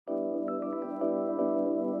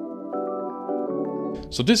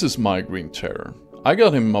So this is my green terror. I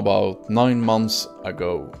got him about 9 months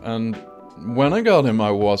ago, and when I got him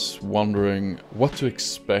I was wondering what to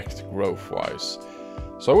expect growth-wise.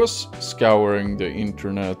 So I was scouring the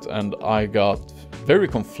internet and I got very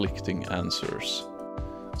conflicting answers.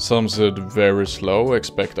 Some said very slow,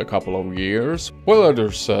 expect a couple of years, while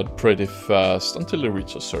others said pretty fast until they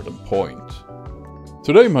reach a certain point.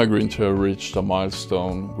 Today my green terror reached a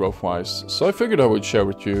milestone growth-wise, so I figured I would share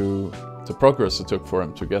with you the progress it took for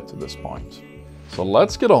him to get to this point. So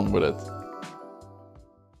let's get on with it.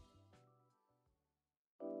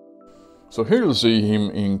 So here you see him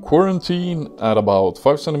in quarantine at about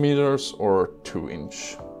 5 centimeters or 2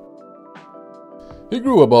 inch. He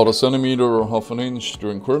grew about a centimeter or half an inch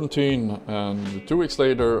during quarantine, and 2 weeks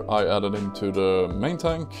later I added him to the main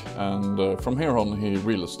tank, and from here on he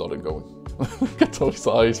really started going. Look at those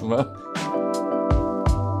eyes, man.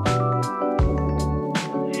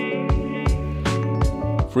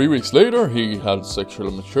 Three weeks later he had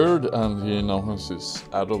sexually matured and he now has his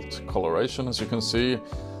adult coloration, as you can see,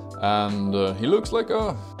 and he looks like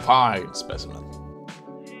a fine specimen.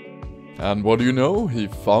 And what do you know, he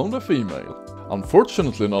found a female.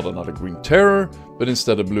 Unfortunately not another green terror, but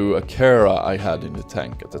instead a blue Acara I had in the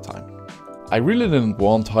tank at the time. I really didn't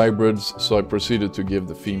want hybrids, so I proceeded to give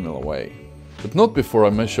the female away. But not before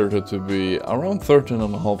I measured her to be around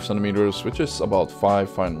 13.5 centimeters, which is about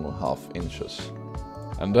 5.5 inches.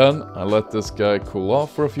 And then I let this guy cool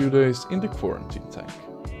off for a few days in the quarantine tank.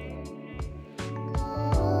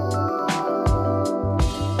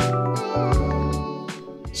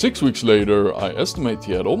 Six weeks later, I estimate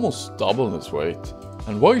he had almost doubled his weight.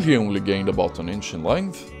 And while he only gained about an inch in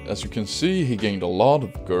length, as you can see, he gained a lot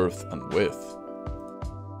of girth and width.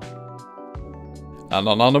 And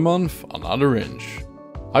another month, another inch.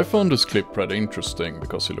 I found this clip pretty interesting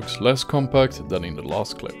because he looks less compact than in the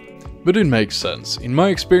last clip. But it makes sense. In my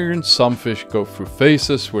experience, some fish go through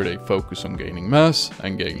phases where they focus on gaining mass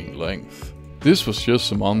and gaining length. This was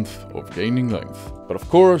just a month of gaining length, but of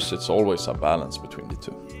course it's always a balance between the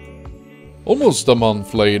two. Almost a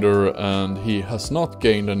month later and he has not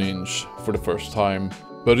gained an inch for the first time,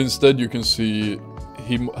 but instead you can see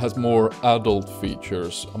he has more adult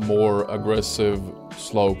features, a more aggressive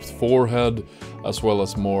sloped forehead, as well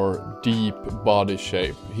as more deep body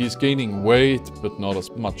shape. He's gaining weight, but not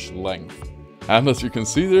as much length. And as you can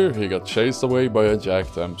see there, he got chased away by a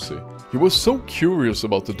Jack Dempsey. He was so curious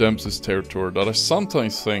about the Dempsey's territory that I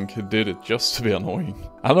sometimes think he did it just to be annoying.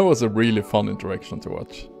 And it was a really fun interaction to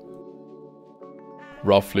watch.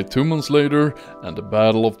 Roughly 2 months later, and the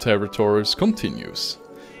battle of territories continues.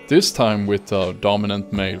 This time with a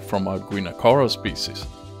dominant male from a Guianacara species.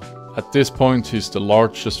 At this point he's the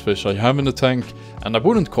largest fish I have in the tank, and I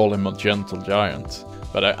wouldn't call him a gentle giant,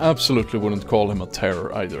 but I absolutely wouldn't call him a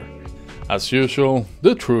terror either. As usual,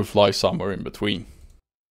 the truth lies somewhere in between.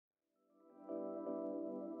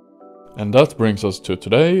 And that brings us to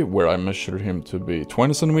today, where I measured him to be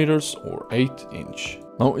 20 centimeters or 8 inch.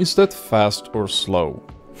 Now, is that fast or slow?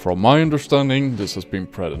 From my understanding, this has been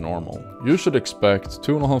pretty normal. You should expect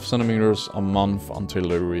 2.5 centimeters a month until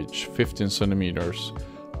they reach 15 centimeters,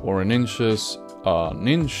 or an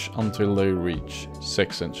inch until they reach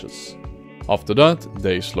 6 inches. After that,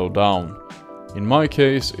 they slow down. In my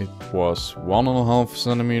case, it was 1.5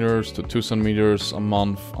 centimeters to 2 centimeters a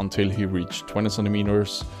month until he reached 20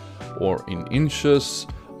 centimeters, or in inches,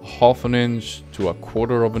 1/2 inch to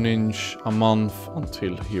 1/4 inch a month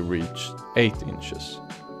until he reached 8 inches.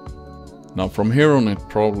 Now from here on it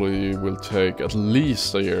probably will take at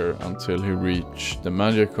least a year until he reached the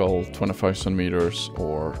magical 25 centimeters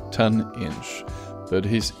or 10 inch. But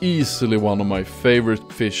he's easily one of my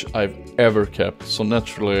favorite fish I've ever kept, so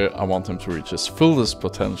naturally I want him to reach his fullest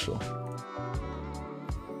potential.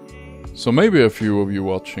 So maybe a few of you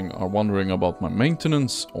watching are wondering about my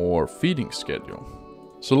maintenance or feeding schedule.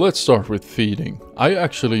 So let's start with feeding. I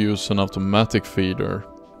actually use an automatic feeder.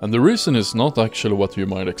 And the reason is not actually what you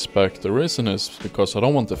might expect. The reason is because I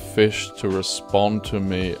don't want the fish to respond to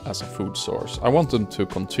me as a food source. I want them to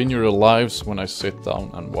continue their lives when I sit down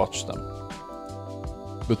and watch them.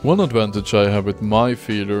 But one advantage I have with my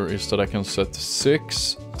feeder is that I can set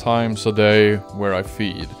 6 times a day where I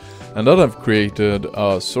feed. And that I've created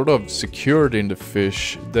a sort of security in the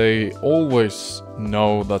fish. They always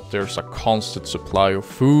know that there's a constant supply of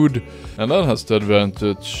food, and that has the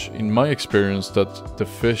advantage, in my experience, that the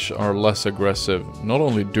fish are less aggressive, not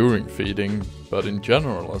only during feeding, but in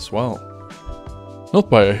general as well. Not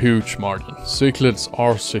by a huge margin. Cichlids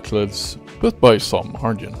are cichlids, but by some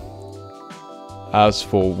margin. As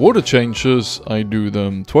for water changes, I do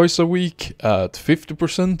them twice a week at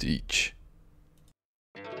 50% each.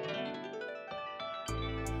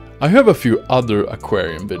 I have a few other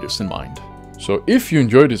aquarium videos in mind. So if you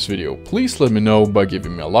enjoyed this video, please let me know by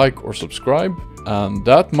giving me a like or subscribe, and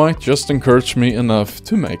that might just encourage me enough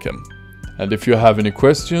to make them. And if you have any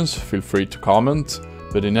questions, feel free to comment,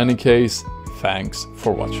 but in any case, thanks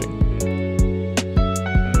for watching.